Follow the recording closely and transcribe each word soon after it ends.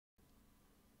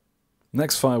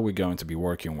Next file we're going to be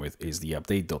working with is the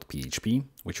update.php,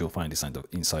 which you'll find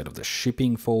inside of the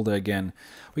shipping folder again.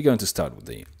 We're going to start with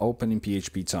the opening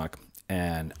PHP tag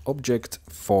and object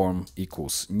form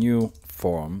equals new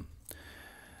form.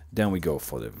 Then we go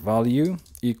for the value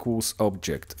equals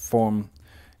object form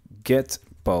get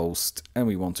post, and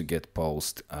we want to get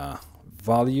post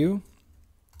value.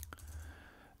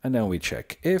 And then we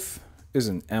check if is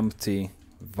an empty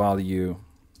value.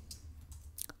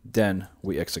 Then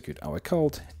we execute our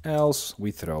code, else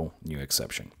we throw new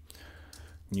exception.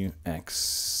 New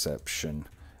exception,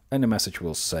 and the message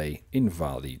will say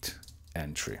invalid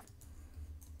entry.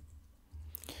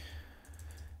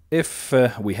 If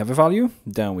we have a value,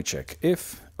 then we check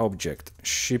if object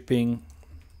shipping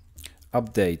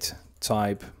update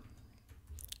type,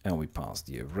 and we pass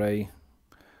the array.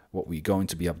 What we're going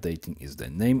to be updating is the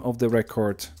name of the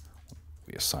record.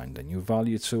 We assign the new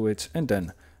value to it, and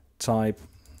then type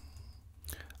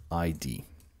ID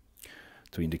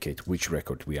to indicate which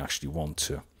record we actually want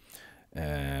to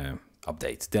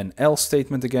update. Then else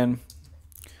statement again.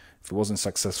 If it wasn't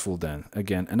successful, then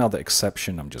again another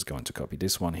exception. I'm just going to copy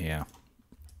this one here.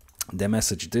 The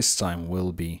message this time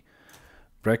will be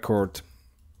record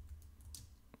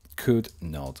could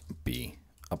not be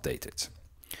updated.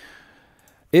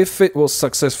 If it was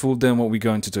successful, then what we're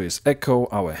going to do is echo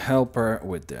our helper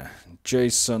with the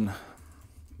JSON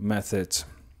method.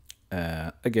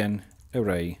 Again,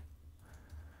 array,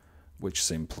 which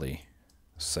simply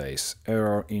says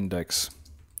error index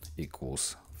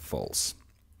equals false.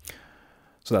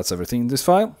 So that's everything in this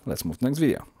file. Let's move to the next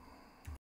video.